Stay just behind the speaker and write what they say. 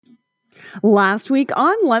Last week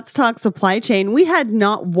on Let's Talk Supply Chain, we had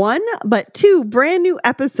not one, but two brand new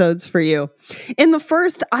episodes for you. In the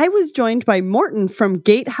first, I was joined by Morton from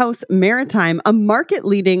Gatehouse Maritime, a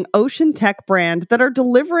market-leading ocean tech brand that are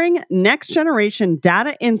delivering next-generation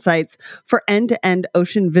data insights for end-to-end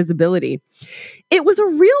ocean visibility. It was a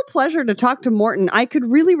real pleasure to talk to Morton. I could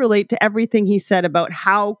really relate to everything he said about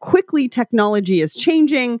how quickly technology is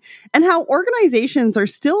changing and how organizations are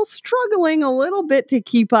still struggling a little bit to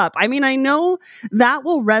keep up. I mean, I know that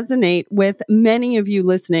will resonate with many of you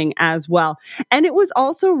listening as well. And it was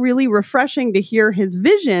also really refreshing to hear his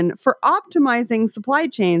vision for optimizing supply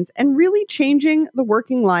chains and really changing the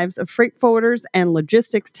working lives of freight forwarders and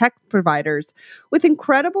logistics tech providers with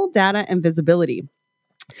incredible data and visibility.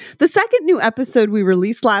 The second new episode we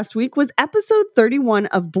released last week was episode 31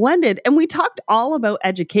 of Blended, and we talked all about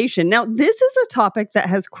education. Now, this is a topic that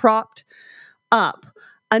has cropped up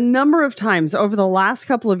a number of times over the last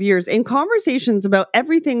couple of years in conversations about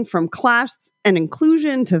everything from class and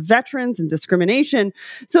inclusion to veterans and discrimination.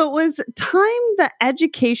 So it was time that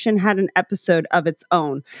education had an episode of its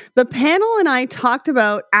own. The panel and I talked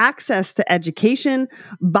about access to education,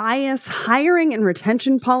 bias, hiring and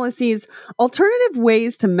retention policies, alternative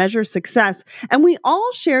ways to measure success, and we all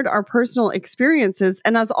shared our personal experiences.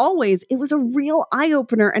 And as always, it was a real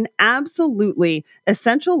eye-opener and absolutely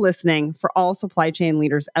essential listening for all supply chain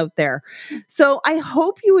leaders out there. So I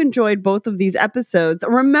hope you enjoyed both of these episodes.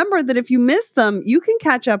 Remember that if you missed them, you can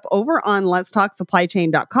catch up over on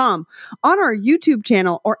letstalksupplychain.com, on our YouTube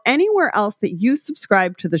channel, or anywhere else that you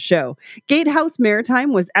subscribe to the show. Gatehouse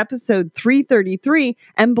Maritime was episode 333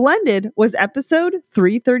 and Blended was episode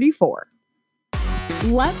 334.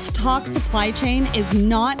 Let's Talk Supply Chain is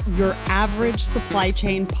not your average supply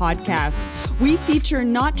chain podcast. We feature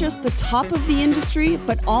not just the top of the industry,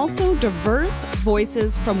 but also diverse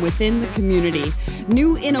voices from within the community,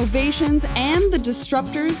 new innovations, and the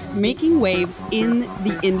disruptors making waves in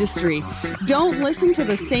the industry. Don't listen to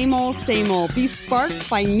the same old, same old. Be sparked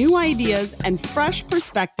by new ideas and fresh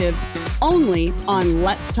perspectives only on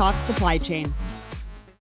Let's Talk Supply Chain.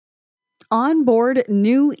 Onboard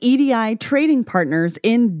new EDI trading partners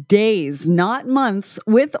in days, not months,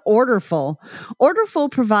 with Orderful. Orderful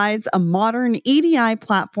provides a modern EDI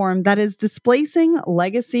platform that is displacing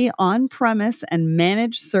legacy on-premise and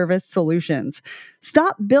managed service solutions.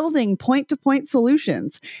 Stop building point-to-point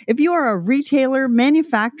solutions. If you are a retailer,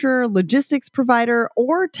 manufacturer, logistics provider,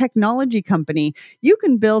 or technology company, you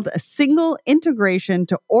can build a single integration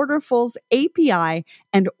to Orderful's API,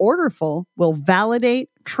 and Orderful will validate,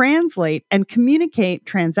 translate, and communicate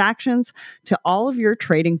transactions to all of your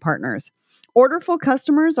trading partners. Orderful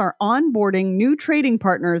customers are onboarding new trading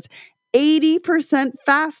partners 80%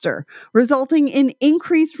 faster, resulting in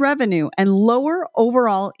increased revenue and lower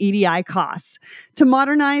overall EDI costs. To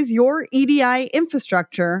modernize your EDI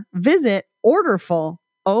infrastructure, visit Orderful,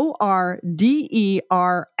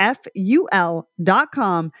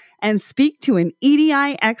 ORDERFUL.com, and speak to an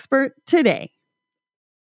EDI expert today.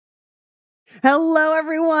 Hello,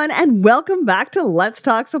 everyone, and welcome back to Let's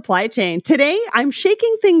Talk Supply Chain. Today, I'm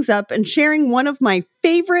shaking things up and sharing one of my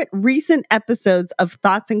favorite recent episodes of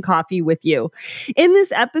Thoughts and Coffee with you. In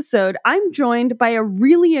this episode, I'm joined by a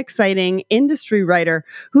really exciting industry writer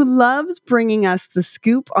who loves bringing us the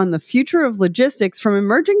scoop on the future of logistics from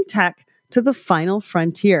emerging tech to the final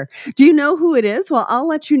frontier. Do you know who it is? Well, I'll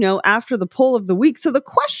let you know after the poll of the week. So the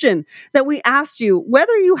question that we asked you,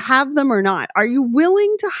 whether you have them or not, are you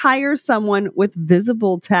willing to hire someone with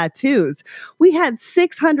visible tattoos? We had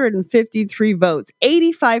 653 votes.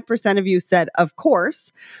 85% of you said, of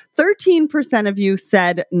course. 13% of you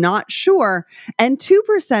said not sure, and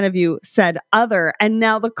 2% of you said other. And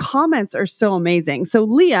now the comments are so amazing. So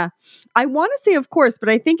Leah, I want to say of course, but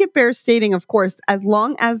I think it bears stating of course, as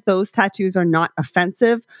long as those tattoos are not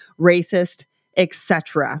offensive, racist,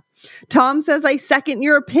 etc. Tom says, I second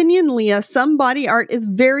your opinion, Leah. Some body art is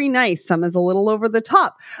very nice. Some is a little over the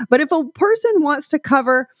top. But if a person wants to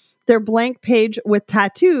cover their blank page with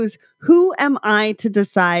tattoos, who am I to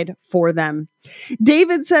decide for them?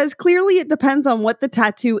 David says, clearly it depends on what the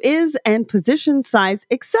tattoo is and position, size,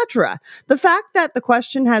 etc. The fact that the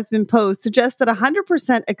question has been posed suggests that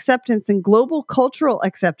 100% acceptance and global cultural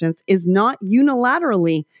acceptance is not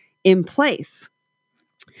unilaterally in place.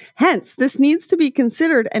 Hence, this needs to be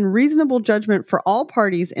considered and reasonable judgment for all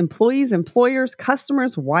parties, employees, employers,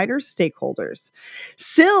 customers, wider stakeholders.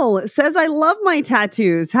 Syl says, I love my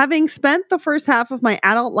tattoos. Having spent the first half of my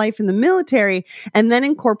adult life in the military and then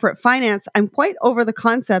in corporate finance, I'm quite over the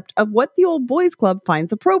concept of what the old boys club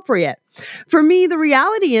finds appropriate. For me, the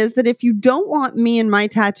reality is that if you don't want me and my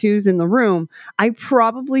tattoos in the room, I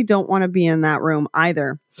probably don't want to be in that room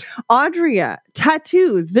either. Audria,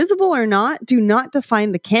 tattoos, visible or not, do not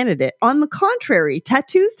define the candidate. On the contrary,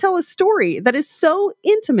 tattoos tell a story that is so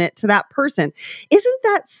intimate to that person. Isn't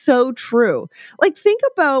that so true? Like, think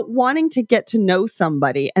about wanting to get to know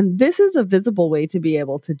somebody, and this is a visible way to be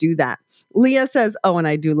able to do that. Leah says, oh, and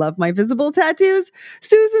I do love my visible tattoos.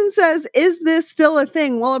 Susan says, is this still a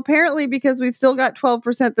thing? Well, apparently, because we've still got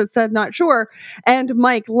 12% that said not sure. And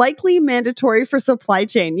Mike, likely mandatory for supply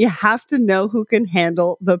chain. You have to know who can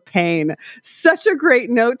handle the pain. Such a great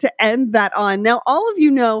note to end that on. Now, all of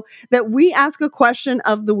you know that we ask a question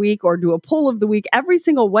of the week or do a poll of the week every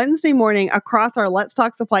single Wednesday morning across our Let's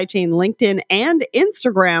Talk Supply Chain LinkedIn and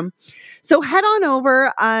Instagram. So head on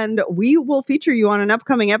over and we will feature you on an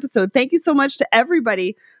upcoming episode. Thank you so much to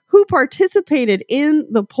everybody who participated in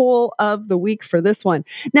the poll of the week for this one.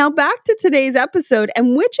 Now back to today's episode,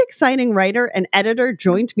 and which exciting writer and editor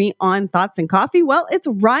joined me on Thoughts and Coffee? Well, it's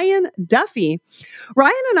Ryan Duffy.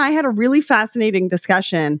 Ryan and I had a really fascinating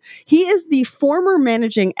discussion. He is the former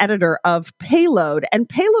managing editor of Payload, and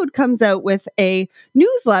Payload comes out with a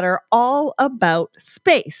newsletter all about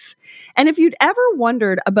space. And if you'd ever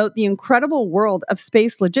wondered about the incredible world of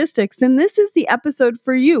space logistics, then this is the episode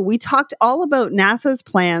for you. We talked all about NASA's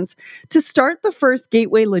plans to start the first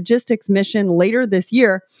Gateway Logistics mission later this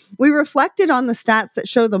year. We reflected on the stats that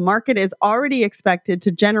show the market is already expected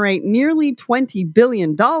to generate nearly $20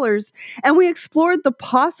 billion, and we explored the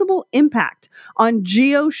possible impact on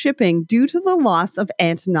geo shipping due to the loss of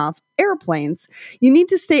Antonov airplanes. You need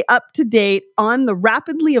to stay up to date on the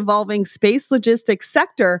rapidly evolving space logistics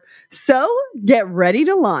sector, so get ready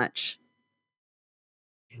to launch.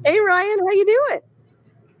 Hey Ryan, how you doing?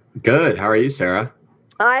 Good. How are you, Sarah?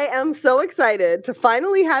 I am so excited to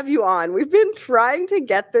finally have you on. We've been trying to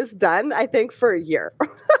get this done, I think, for a year.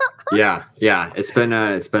 Yeah. It's been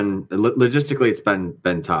logistically, it's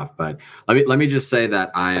been tough. But let me just say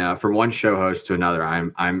that I, from one show host to another,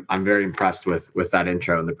 I'm very impressed with that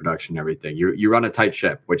intro and the production and everything. You run a tight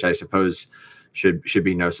ship, which I suppose should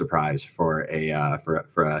be no surprise for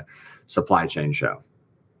a supply chain show.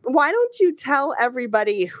 Why don't you tell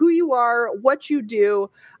everybody who you are, what you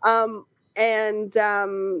do, and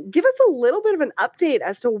give us a little bit of an update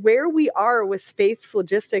as to where we are with space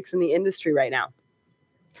logistics in the industry right now.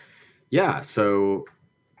 Yeah, so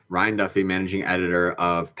Ryan Duffy, managing editor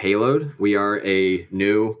of Payload. We are a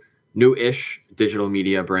new-ish digital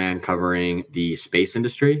media brand covering the space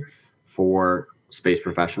industry for space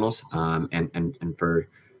professionals and for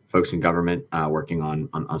folks in government working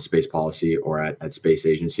on space policy or at space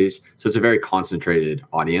agencies. So it's a very concentrated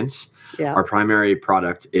audience. Yeah. Our primary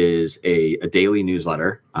product is a daily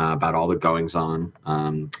newsletter about all the goings on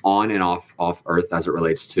and off Earth as it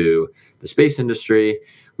relates to the space industry.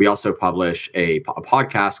 We also publish a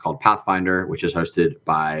podcast called Pathfinder, which is hosted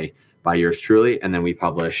by yours truly, and then we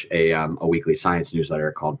publish a weekly science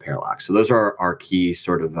newsletter called Parallax. So those are our key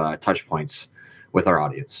sort of touch points with our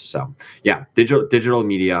audience. So yeah, digital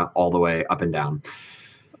media all the way up and down.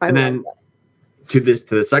 And then to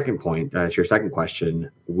the second point, to your second question,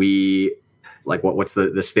 we like what's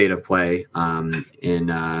the state of play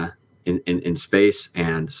in space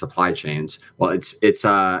and supply chains. Well, it's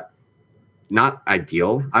not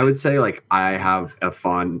ideal, I would say. Like I have a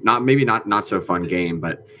fun, not so fun game,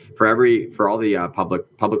 but for all the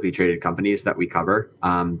publicly traded companies that we cover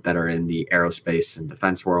that are in the aerospace and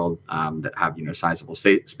defense world that have sizable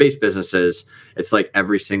space businesses, it's like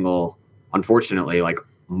every single, unfortunately, like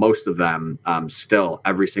most of them still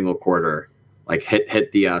every single quarter like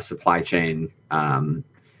hit the supply chain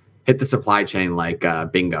like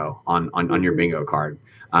bingo on your bingo card.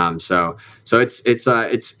 So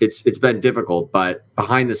it's been difficult, but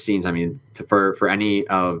behind the scenes, I mean, for any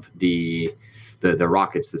of the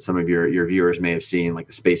rockets that some of your viewers may have seen, like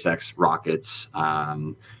the SpaceX rockets,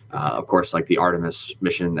 of course, like the Artemis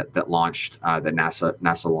mission that launched, that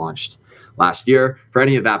NASA launched last year. For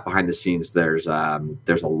any of that behind the scenes, there's a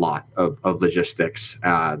lot of logistics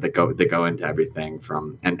that go into everything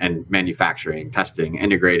from and manufacturing, testing,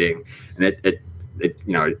 integrating, and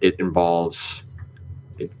it involves.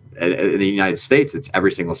 In the United States, it's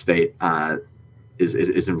every single state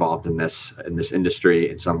is involved in this industry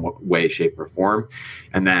in some way, shape, or form,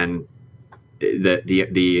 and then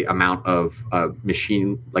the amount of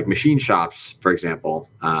machine shops, for example,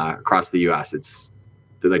 across the U.S.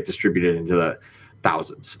 They're like distributed into the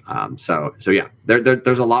thousands. So yeah,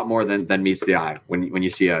 there's a lot more than meets the eye when you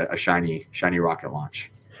see a shiny rocket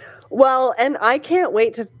launch. Well, and I can't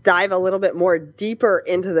wait to dive a little bit more deeper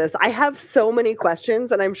into this. I have so many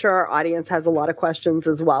questions, and I'm sure our audience has a lot of questions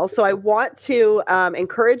as well. So I want to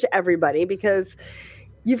encourage everybody, because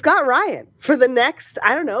you've got Ryan for the next,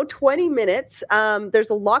 I don't know, 20 minutes. There's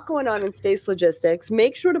a lot going on in space logistics.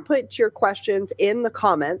 Make sure to put your questions in the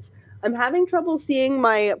comments. I'm having trouble seeing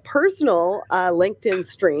my personal LinkedIn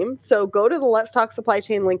stream. So go to the Let's Talk Supply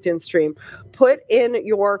Chain LinkedIn stream, put in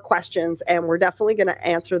your questions, and we're definitely going to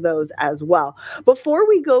answer those as well. Before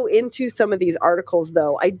we go into some of these articles,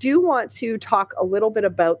 though, I do want to talk a little bit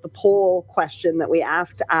about the poll question that we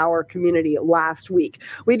asked our community last week.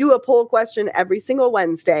 We do a poll question every single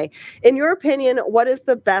Wednesday. In your opinion, what is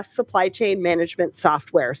the best supply chain management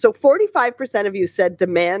software? So 45% of you said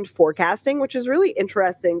demand forecasting, which is really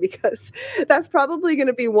interesting because that's probably going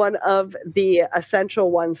to be one of the essential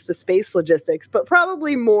ones to space logistics, but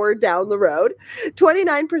probably more down the road.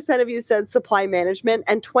 29% of you said supply management,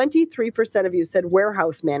 and 23% of you said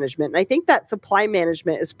warehouse management. And I think that supply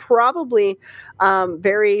management is probably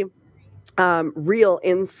very real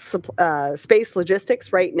in space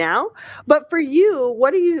logistics right now. But for you,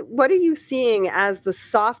 what are you seeing as the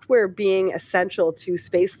software being essential to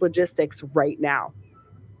space logistics right now?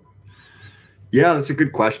 Yeah, that's a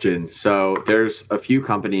good question. So there's a few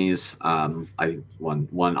companies. I'll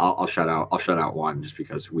shout out one just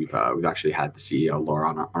because we've actually had the CEO Laura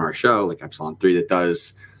on our show, like Epsilon 3, that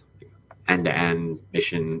does end-to-end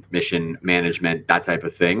mission management, that type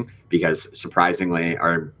of thing. Because surprisingly,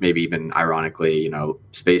 or maybe even ironically,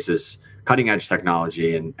 space is cutting edge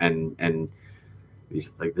technology and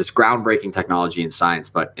this groundbreaking technology in science,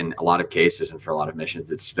 but in a lot of cases and for a lot of missions,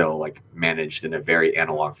 it's still like managed in a very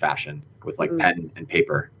analog fashion with like pen and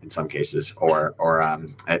paper in some cases, or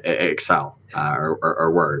Excel or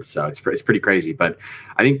Word. So it's pretty crazy. But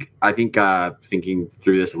I think thinking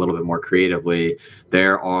through this a little bit more creatively,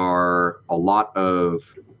 there are a lot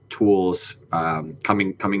of tools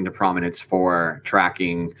coming to prominence for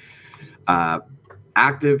tracking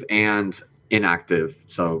active and inactive,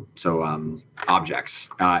 so objects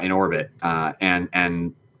in orbit,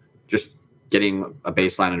 and just getting a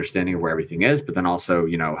baseline understanding of where everything is, but then also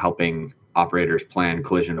helping operators plan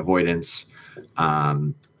collision avoidance,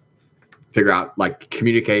 figure out, like,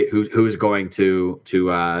 communicate who's going to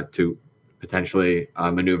potentially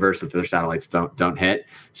maneuver so that their satellites don't hit.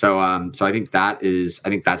 So I think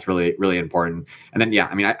that's really, really important. And then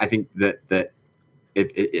I think that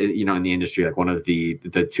if in the industry, like, one of the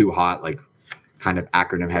two hot, like, kind of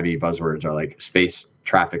acronym heavy buzzwords are like space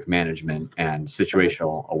traffic management and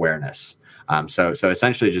situational awareness. So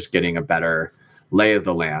essentially just getting a better lay of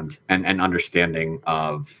the land and understanding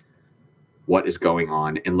of what is going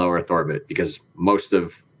on in low Earth orbit, because most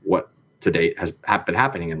of what to date has been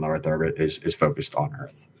happening in low Earth orbit is focused on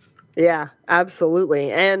Earth. Yeah,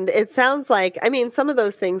 absolutely. And it sounds like, some of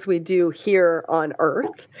those things we do here on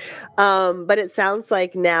Earth, but it sounds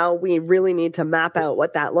like now we really need to map out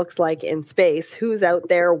what that looks like in space. Who's out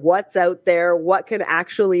there? What's out there? What can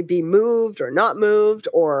actually be moved or not moved,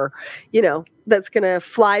 or, that's going to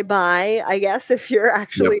fly by, I guess, if you're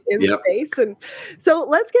actually in space. And so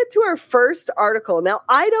let's get to our first article. Now,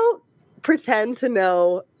 I don't pretend to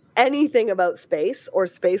know anything about space or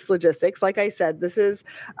space logistics. Like I said, this is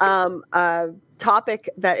a topic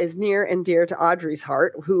that is near and dear to Audrey's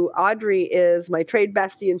heart, Audrey is my trade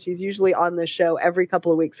bestie, and she's usually on this show every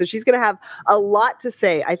couple of weeks. So she's going to have a lot to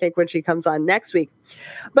say, I think, when she comes on next week.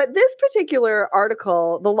 But this particular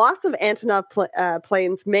article, the loss of Antonov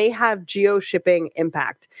planes may have geo-shipping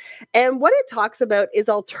impact. And what it talks about is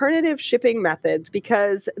alternative shipping methods,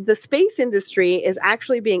 because the space industry is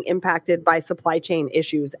actually being impacted by supply chain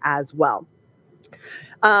issues as well.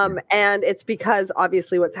 And it's because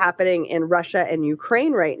obviously what's happening in Russia and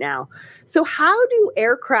Ukraine right now. So how do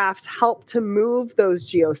aircrafts help to move those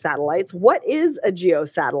geosatellites? What is a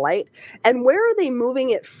geosatellite, and where are they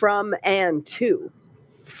moving it from and to?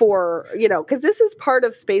 Because this is part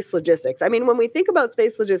of space logistics. When we think about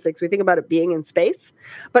space logistics, we think about it being in space,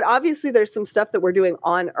 but obviously there's some stuff that we're doing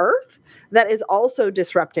on Earth that is also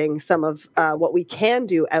disrupting some of what we can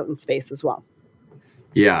do out in space as well.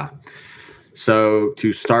 Yeah. So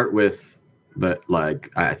to start with,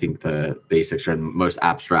 I think the basics are the most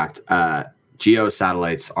abstract.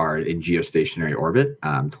 Geosatellites are in geostationary orbit,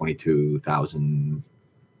 22,000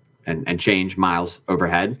 and change miles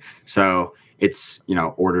overhead. So it's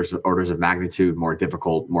orders of magnitude more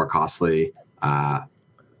difficult, more costly, and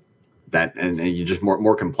you just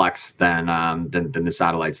more complex than the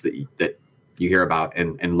satellites that you hear about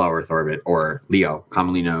in low Earth orbit, or LEO,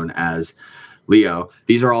 commonly known as LEO.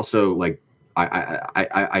 These are also, like,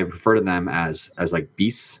 I refer to them as like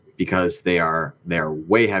beasts, because they are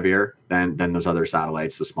way heavier than those other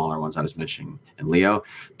satellites, the smaller ones I was mentioning in LEO.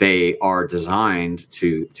 They are designed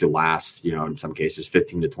to last, in some cases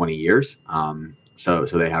 15 to 20 years. So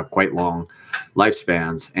they have quite long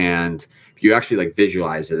lifespans. And if you actually like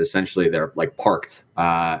visualize it, essentially they're like parked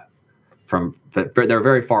they're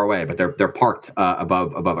very far away, but they're parked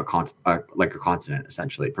above like a continent,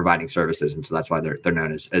 essentially providing services. And so that's why they're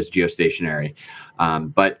known as geostationary.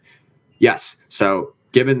 But yes, so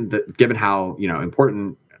given how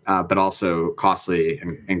important but also costly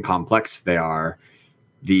and complex they are,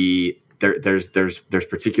 there's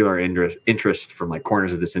particular interest from like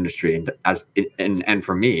corners of this industry, and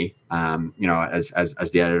for me, as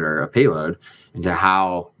the editor of Payload, into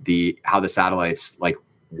how the satellites, like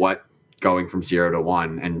what going from 0 to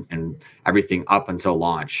 1 and everything up until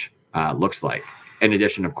launch looks like. In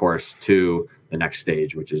addition, of course, to the next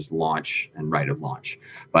stage, which is launch and right of launch.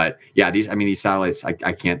 But yeah, these satellites, I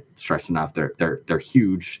can't stress enough. They're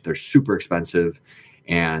huge. They're super expensive.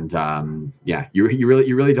 And you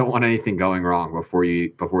really don't want anything going wrong before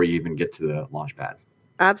you even get to the launch pad.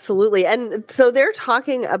 Absolutely. And so they're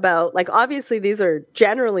talking about, like, obviously these are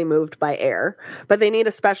generally moved by air, but they need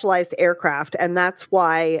a specialized aircraft. And that's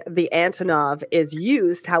why the Antonov is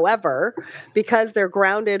used. However, because they're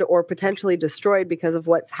grounded or potentially destroyed because of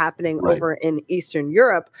what's happening over in Eastern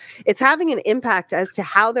Europe, it's having an impact as to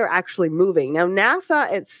how they're actually moving. Now,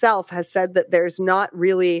 NASA itself has said that there's not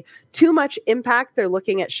really too much impact. They're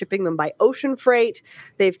looking at shipping them by ocean freight.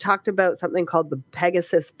 They've talked about something called the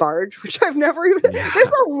Pegasus barge, which I've never even...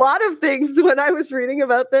 There's a lot of things when I was reading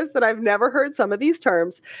about this that I've never heard some of these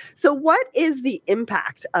terms. So what is the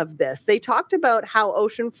impact of this? They talked about how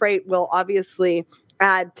ocean freight will obviously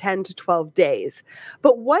add 10 to 12 days.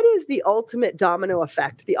 But what is the ultimate domino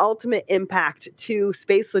effect, the ultimate impact to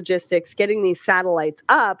space logistics, getting these satellites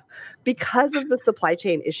up because of the supply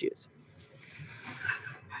chain issues?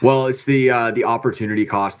 Well, it's the opportunity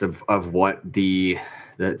cost of what the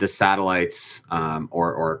satellites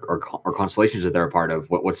or constellations that they're a part of,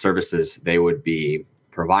 what services they would be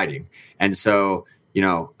providing. And so,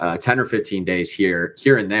 10 or 15 days here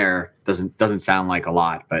and there doesn't sound like a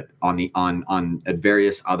lot, but on at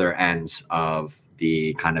various other ends of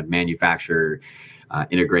the kind of manufacturer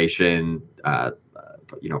integration,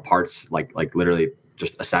 parts like literally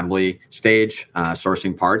just assembly stage,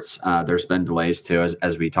 sourcing parts. There's been delays too,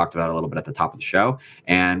 as we talked about a little bit at the top of the show.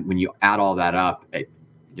 And when you add all that up, it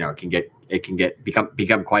can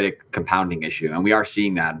become quite a compounding issue. And we are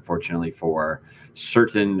seeing that, unfortunately, for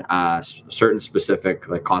certain specific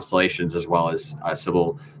like constellations, as well as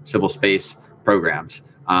civil space programs.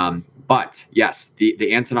 But yes, the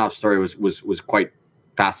Antonov story was quite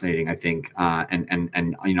fascinating, I think. And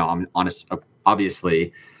I'm honest,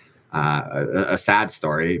 obviously, a sad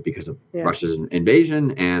story because of Russia's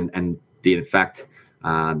invasion and the effect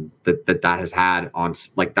that has had on,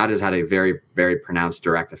 like, that has had a very, very pronounced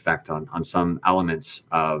direct effect on some elements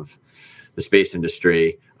of the space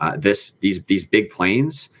industry. These big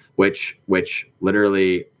planes, which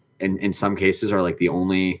literally in some cases are like the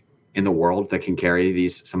only in the world that can carry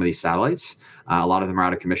some of these satellites. A lot of them are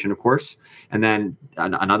out of commission, of course. And then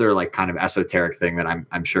another like kind of esoteric thing that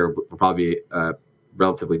I'm sure will probably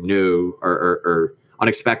relatively new or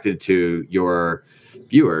unexpected to your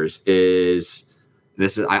viewers is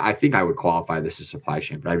this. I think I would qualify this as supply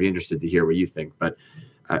chain, but I'd be interested to hear what you think. But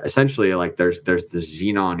essentially, like there's the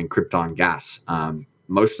xenon and krypton gas,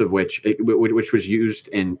 most of which was used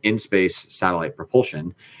in space satellite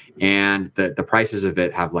propulsion, and the prices of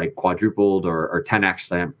it have like quadrupled or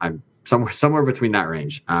 10x. I'm somewhere between that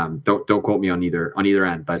range. Don't quote me on either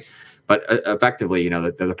end, but effectively,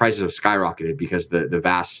 the prices have skyrocketed because the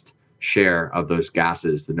vast share of those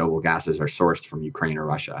gases, the noble gases, are sourced from Ukraine or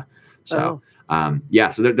Russia. So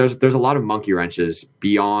so there's a lot of monkey wrenches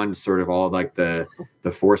beyond sort of all like the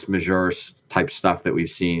force majeure type stuff that we've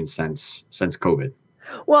seen since COVID.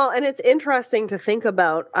 Well, and it's interesting to think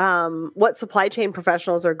about what supply chain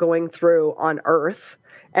professionals are going through on Earth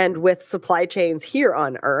and with supply chains here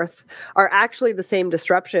on Earth are actually the same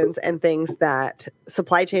disruptions and things that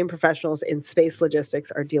supply chain professionals in space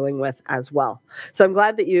logistics are dealing with as well. So I'm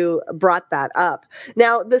glad that you brought that up.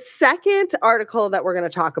 Now, the second article that we're going to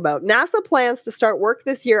talk about, NASA plans to start work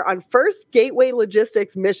this year on first Gateway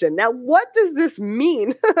Logistics mission. Now, what does this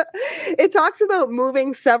mean? It talks about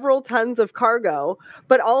moving several tons of cargo,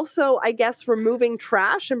 but also, I guess, removing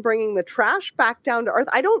trash and bringing the trash back down to Earth.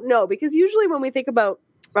 I don't know, because usually when we think about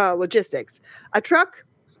logistics, a truck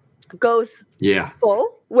goes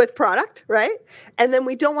full with product, right? And then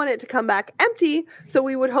we don't want it to come back empty, so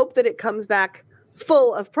we would hope that it comes back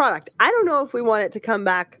full of product. I don't know if we want it to come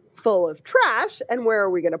back full of trash, and where are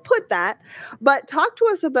we going to put that? But talk to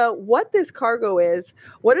us about what this cargo is.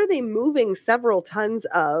 What are they moving several tons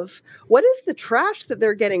of? What is the trash that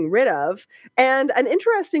they're getting rid of? And an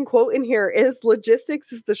interesting quote in here is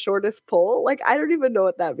logistics is the shortest pole. Like, I don't even know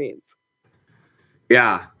what that means.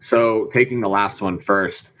 Yeah. So taking the last one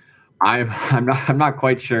first, I'm not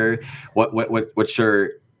quite sure what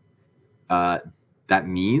that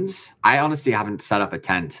means. I honestly haven't set up a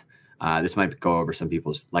tent. This might go over some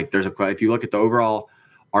people's, like, if you look at the overall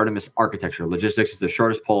Artemis architecture, logistics is the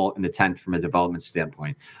shortest pole in the tent from a development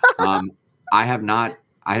standpoint. I have not,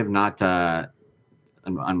 I'm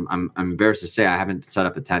embarrassed to say I haven't set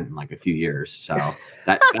up a tent in like a few years. So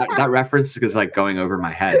that reference is like going over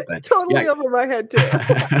my head, but totally over my head too.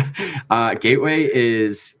 Gateway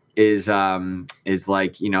is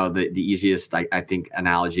like, the easiest, I think,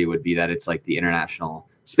 analogy would be that it's like the International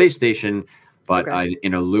Space Station, but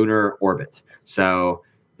in a lunar orbit. So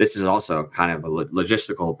this is also kind of a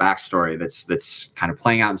logistical backstory that's kind of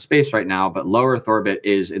playing out in space right now, but low Earth orbit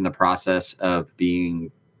is in the process of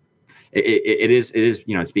being, it is,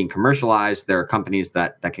 it's being commercialized. There are companies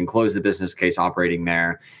that can close the business case operating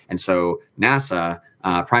there. And so NASA,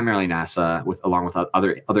 primarily NASA, along with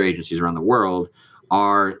other agencies around the world,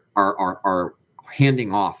 are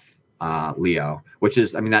handing off LEO, which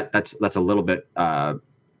is, that's a little bit,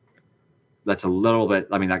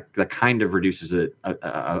 that kind of reduces it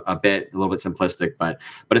a bit, a little bit simplistic, but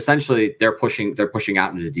essentially they're pushing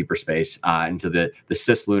out into deeper space, into the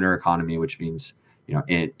cislunar economy, which means,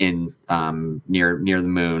 in near the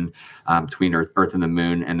moon, between Earth and the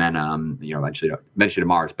moon, and then eventually to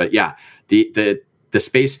Mars. But yeah, the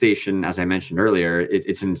space station, as I mentioned earlier,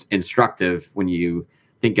 it's instructive when you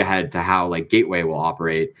think ahead to how like Gateway will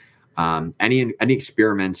operate. Any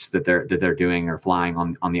experiments that they're doing or flying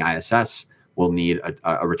on the ISS will need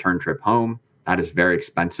a return trip home. That is very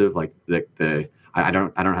expensive. Like I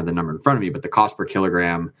don't have the number in front of me, but the cost per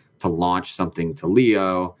kilogram to launch something to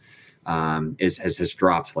LEO has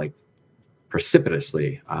dropped like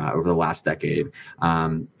precipitously over the last decade.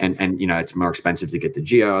 And it's more expensive to get to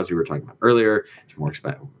GEO, as we were talking about earlier. It's more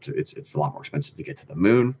expensive. It's a lot more expensive to get to the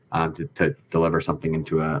moon, to deliver something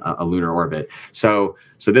into a lunar orbit. So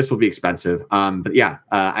this will be expensive. But yeah,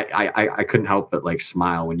 I couldn't help but like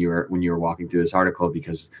smile when you were walking through this article,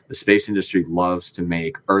 because the space industry loves to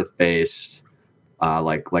make Earth-based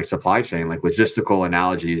like supply chain, like logistical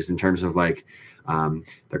analogies in terms of like,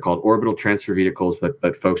 they're called orbital transfer vehicles,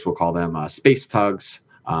 but folks will call them space tugs,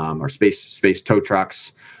 or space tow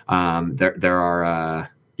trucks. There are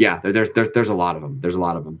there's a lot of them.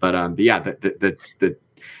 But yeah, the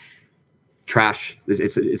trash,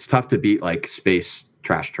 it's tough to beat like space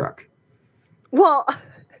trash truck. Well,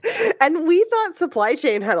 and we thought supply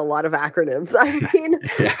chain had a lot of acronyms. I mean,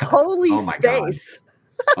 holy space.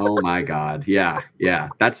 Oh my God. Yeah.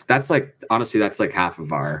 That's like, honestly, that's like half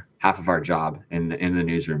of our job in the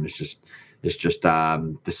newsroom. It's just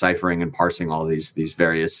deciphering and parsing all these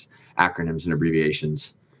various acronyms and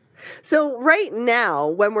abbreviations. So right now,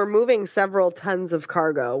 when we're moving several tons of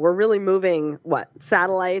cargo, we're really moving what?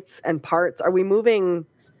 Satellites and parts. Are we moving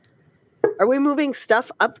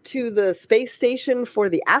stuff up to the space station for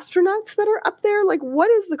the astronauts that are up there? Like,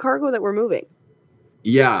 what is the cargo that we're moving?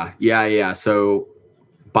 Yeah. So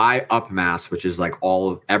by upmass, which is like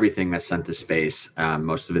everything that's sent to space,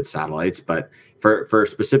 most of it's satellites, but for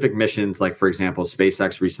specific missions, like for example,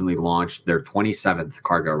 SpaceX recently launched their 27th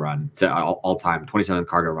cargo run to all time, 27th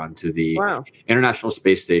cargo run to the International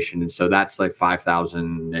Space Station. And so that's like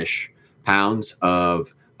 5,000-ish pounds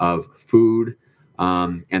of food,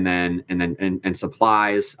 and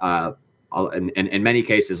supplies, in many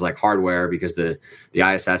cases like hardware, because the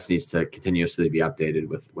ISS needs to continuously be updated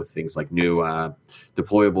with things like new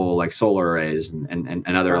deployable like solar arrays and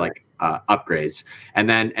other like upgrades. And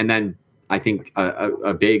then I think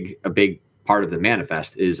a big part of the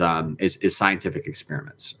manifest is scientific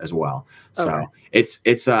experiments as well. So it's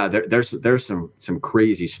there's some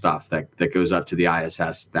crazy stuff that goes up to the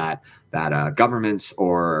ISS that governments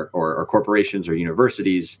or corporations or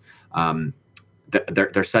universities,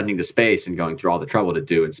 they're sending to space and going through all the trouble to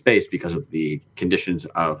do in space because of the conditions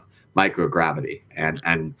of microgravity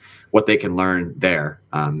and what they can learn there,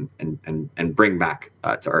 and bring back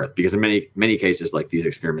to Earth. Because in many cases, like these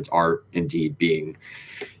experiments are indeed being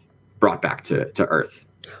brought back to Earth.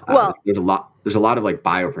 Well, there's a lot of like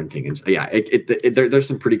bioprinting, and there's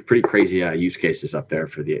some pretty crazy use cases up there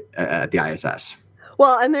for the ISS.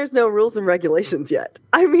 Well, and there's no rules and regulations yet.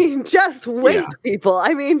 I mean, just wait, people.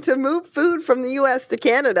 I mean, to move food from the US to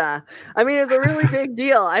Canada, I mean, it's a really big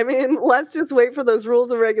deal. I mean, let's just wait for those rules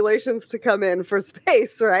and regulations to come in for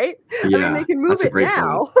space, right? I mean, they can move that's a it great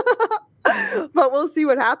now. point. But we'll see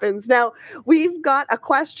what happens. Now, we've got a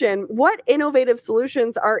question. What innovative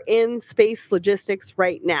solutions are in space logistics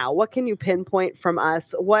right now? What can you pinpoint from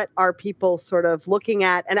us? What are people sort of looking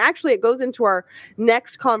at? And actually, it goes into our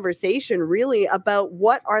next conversation really about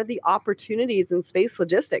what are the opportunities in space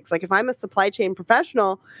logistics. Like if I'm a supply chain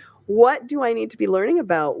professional, what do I need to be learning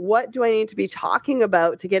about? What do I need to be talking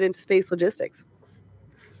about to get into space logistics?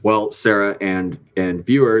 Well, Sarah and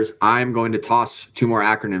viewers, I'm going to toss two more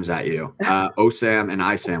acronyms at you: OSAM and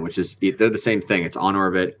ISAM, which is they're the same thing. It's on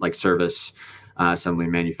orbit, like service, assembly,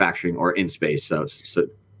 and manufacturing, or in space. So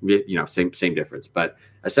same difference. But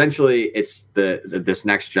essentially, it's this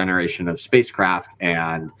next generation of spacecraft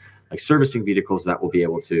and like servicing vehicles that will be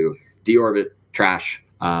able to deorbit, trash,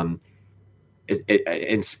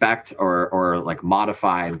 inspect, or like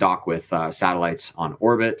modify and dock with satellites on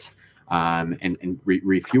orbit. And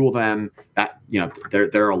refuel them. That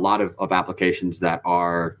there are a lot of applications that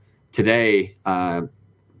are today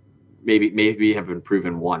maybe have been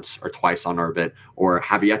proven once or twice on orbit, or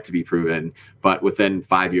have yet to be proven, but within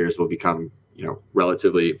 5 years will become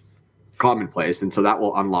relatively commonplace. And so that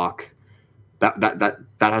will unlock that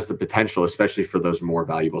has the potential, especially for those more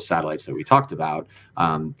valuable satellites that we talked about,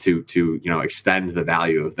 to extend the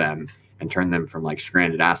value of them and turn them from like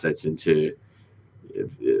stranded assets into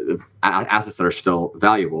assets that are still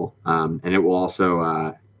valuable, and it will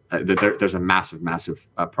also there's a massive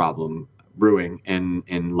problem brewing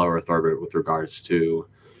in low Earth orbit with regards to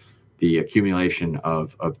the accumulation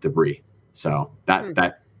of debris. So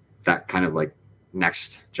that kind of like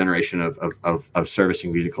next generation of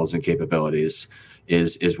servicing vehicles and capabilities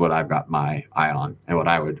is what I've got my eye on, and what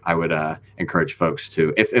I would encourage folks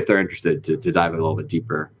to, if they're interested, to dive a little bit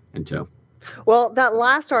deeper into. Well, that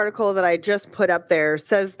last article that I just put up there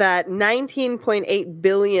says that 19.8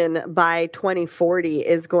 billion by 2040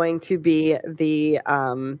 is going to be the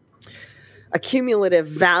accumulative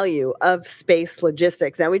value of space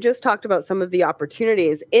logistics. Now, we just talked about some of the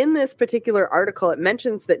opportunities. In this particular article, it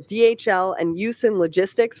mentions that DHL and Usin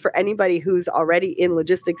Logistics, for anybody who's already in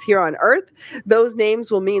logistics here on Earth, those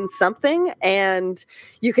names will mean something. And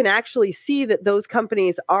you can actually see that those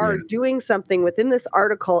companies are doing something within this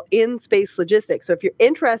article in space logistics. So if you're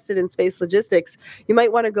interested in space logistics, you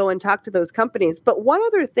might want to go and talk to those companies. But one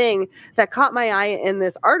other thing that caught my eye in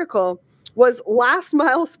this article was last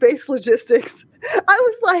mile space logistics. I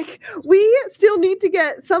was like, we still need to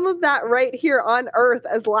get some of that right here on Earth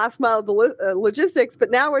as last mile logistics, but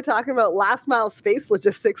now we're talking about last mile space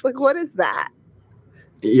logistics. Like, what is that?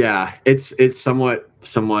 Yeah, it's somewhat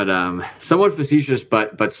facetious,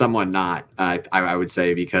 but somewhat not. I would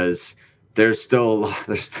say, because there's still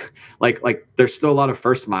a lot of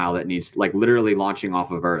first mile that needs, like, literally launching off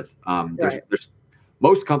of Earth. There's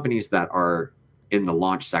most companies that are in the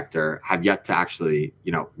launch sector have yet to actually,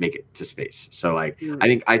 make it to space. So I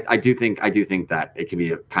do think that it can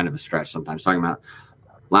be a kind of a stretch sometimes talking about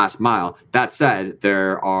last mile. That said,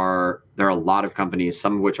 there are a lot of companies,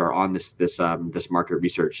 some of which are on this market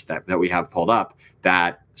research that we have pulled up,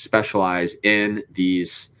 that specialize in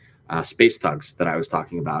these space tugs that I was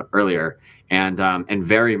talking about earlier, and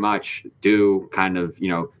very much do kind of,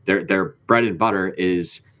 their bread and butter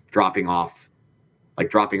is dropping off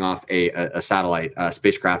a satellite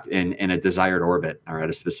spacecraft in a desired orbit or at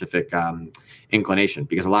a specific inclination,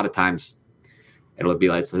 because a lot of times it'll be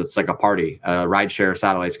like, it's like a party. Rideshare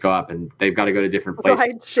satellites go up and they've got to go to different places.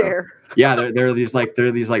 Rideshare. So, yeah, there are these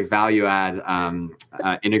value add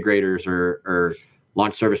integrators or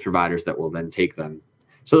launch service providers that will then take them.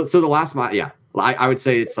 So the last mile, yeah, I would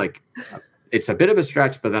say it's a bit of a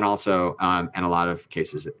stretch, but then also in a lot of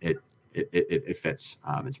cases it fits.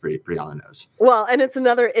 It's pretty on the nose. Well, and it's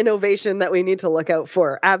another innovation that we need to look out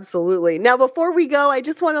for. Absolutely. Now, before we go, I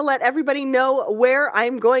just want to let everybody know where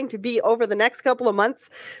I'm going to be over the next couple of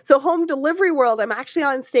months. So Home Delivery World, I'm actually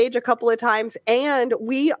on stage a couple of times, and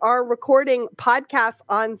we are recording podcasts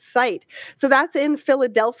on site. So that's in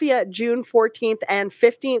Philadelphia, June 14th and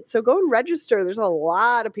 15th. So go and register. There's a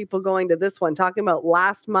lot of people going to this one, talking about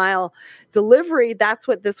last mile delivery. That's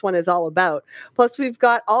what this one is all about. Plus, we've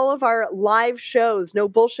got all of our our live shows, No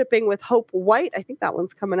Bullshipping with Hope White. I think that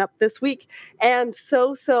one's coming up this week, and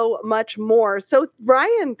so much more. So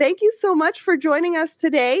Ryan, thank you so much for joining us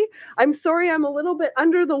today. I'm sorry I'm a little bit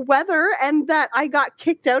under the weather and that I got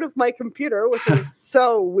kicked out of my computer, which is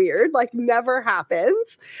so weird, like never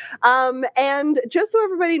happens. And just so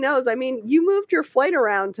everybody knows, I mean, you moved your flight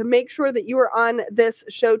around to make sure that you were on this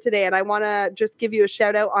show today. And I want to just give you a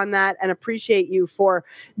shout out on that and appreciate you for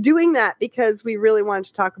doing that, because we really wanted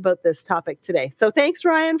to talk about this topic today. So thanks,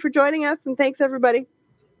 Ryan, for joining us. And thanks, everybody.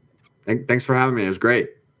 Thanks for having me. It was great.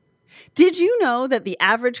 Did you know that the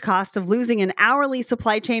average cost of losing an hourly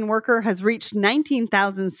supply chain worker has reached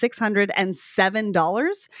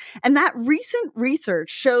 $19,607? And that recent research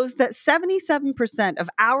shows that 77% of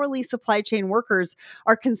hourly supply chain workers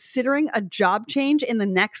are considering a job change in the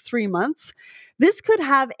next 3 months. This could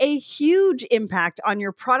have a huge impact on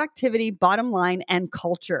your productivity, bottom line, and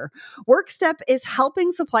culture. WorkStep is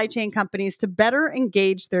helping supply chain companies to better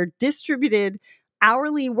engage their distributed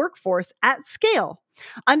hourly workforce at scale.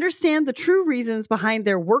 Understand the true reasons behind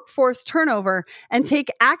their workforce turnover and take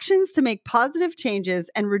actions to make positive changes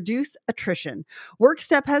and reduce attrition.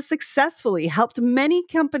 WorkStep has successfully helped many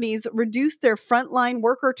companies reduce their frontline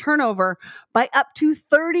worker turnover by up to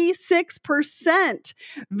 36%.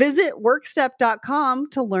 Visit workstep.com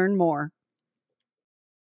to learn more.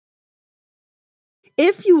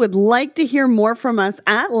 If you would like to hear more from us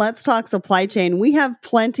at Let's Talk Supply Chain, we have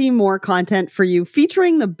plenty more content for you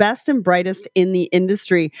featuring the best and brightest in the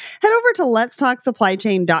industry. Head over to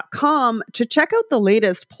letstalksupplychain.com to check out the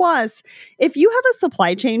latest. Plus, if you have a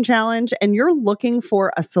supply chain challenge and you're looking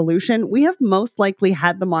for a solution, we have most likely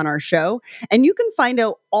had them on our show, and you can find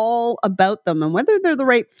out all about them and whether they're the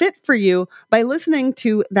right fit for you by listening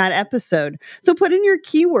to that episode. So put in your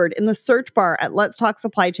keyword in the search bar at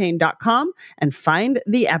letstalksupplychain.com and find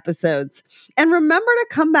the episodes. And remember to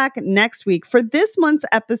come back next week for this month's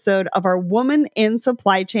episode of our Woman in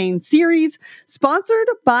Supply Chain series, sponsored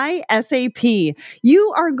by SAP.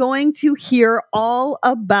 You are going to hear all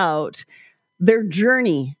about their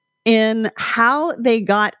journey in how they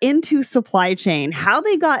got into supply chain, how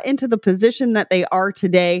they got into the position that they are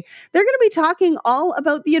today. They're going to be talking all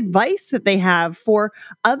about the advice that they have for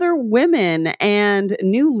other women and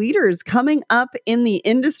new leaders coming up in the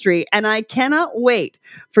industry. And I cannot wait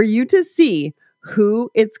for you to see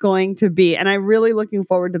who it's going to be. And I'm really looking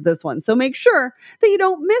forward to this one. So make sure that you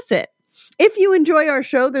don't miss it. If you enjoy our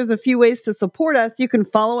show, there's a few ways to support us. You can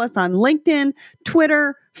follow us on LinkedIn,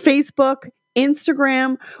 Twitter, Facebook,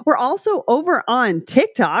 Instagram. We're also over on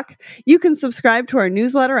TikTok. You can subscribe to our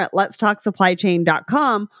newsletter at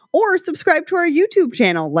letstalksupplychain.com or subscribe to our YouTube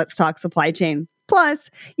channel, Let's Talk Supply Chain.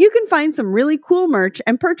 Plus, you can find some really cool merch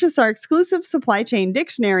and purchase our exclusive supply chain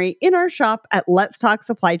dictionary in our shop at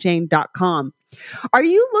letstalksupplychain.com. Are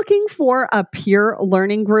you looking for a peer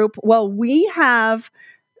learning group? Well, we have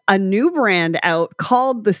a new brand out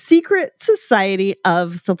called the Secret Society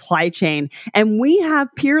of Supply Chain. And we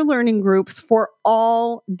have peer learning groups for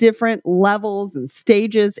all different levels and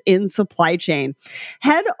stages in supply chain.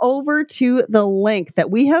 Head over to the link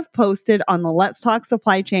that we have posted on the Let's Talk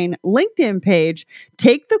Supply Chain LinkedIn page,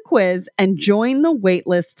 take the quiz, and join the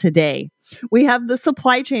waitlist today. We have the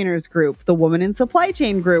Supply Chainers group, the Woman in Supply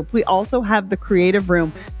Chain group. We also have the Creative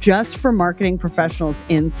Room just for marketing professionals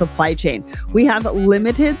in supply chain. We have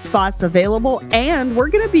limited spots available, and we're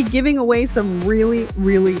going to be giving away some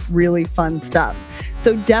really fun stuff.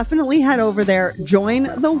 So definitely head over there, join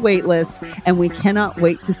the waitlist, and we cannot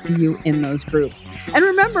wait to see you in those groups. And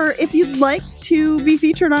remember, if you'd like to be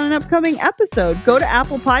featured on an upcoming episode, go to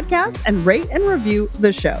Apple Podcasts and rate and review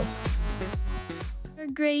the show.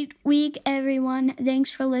 Great week, everyone.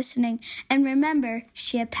 Thanks for listening. And remember,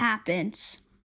 ship happens.